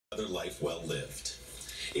life well lived.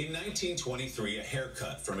 In 1923, a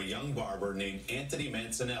haircut from a young barber named Anthony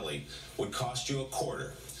Mancinelli would cost you a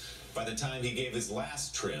quarter. By the time he gave his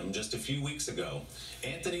last trim just a few weeks ago,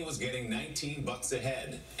 Anthony was getting 19 bucks a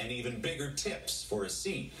head and even bigger tips for a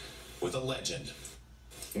seat with a legend.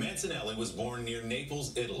 Mancinelli was born near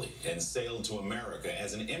Naples, Italy, and sailed to America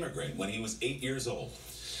as an immigrant when he was 8 years old.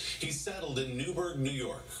 He settled in Newburgh, New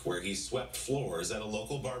York, where he swept floors at a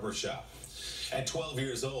local barber shop. At 12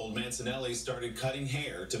 years old, Mancinelli started cutting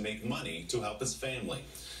hair to make money to help his family.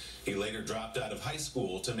 He later dropped out of high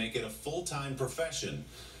school to make it a full-time profession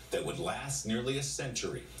that would last nearly a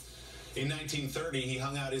century. In 1930, he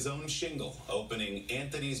hung out his own shingle, opening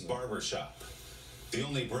Anthony's Barber Shop. The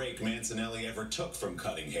only break Mancinelli ever took from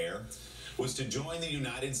cutting hair was to join the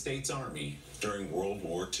United States Army during World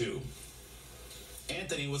War II.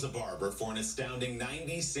 Anthony was a barber for an astounding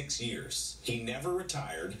 96 years. He never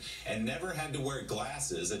retired and never had to wear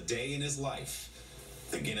glasses a day in his life.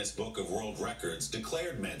 The Guinness Book of World Records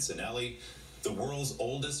declared Mancinelli the world's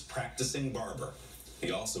oldest practicing barber.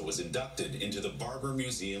 He also was inducted into the Barber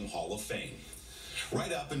Museum Hall of Fame.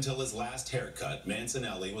 Right up until his last haircut,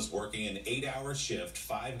 Mancinelli was working an 8-hour shift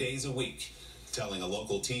 5 days a week, telling a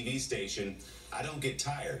local TV station, "I don't get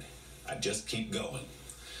tired, I just keep going."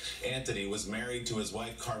 Anthony was married to his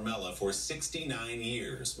wife Carmela for 69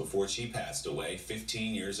 years before she passed away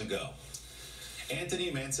 15 years ago.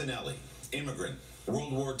 Anthony Mancinelli, immigrant,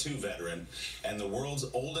 World War II veteran, and the world's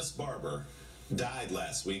oldest barber, died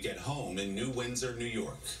last week at home in New Windsor, New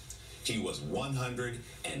York. He was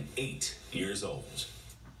 108 years old.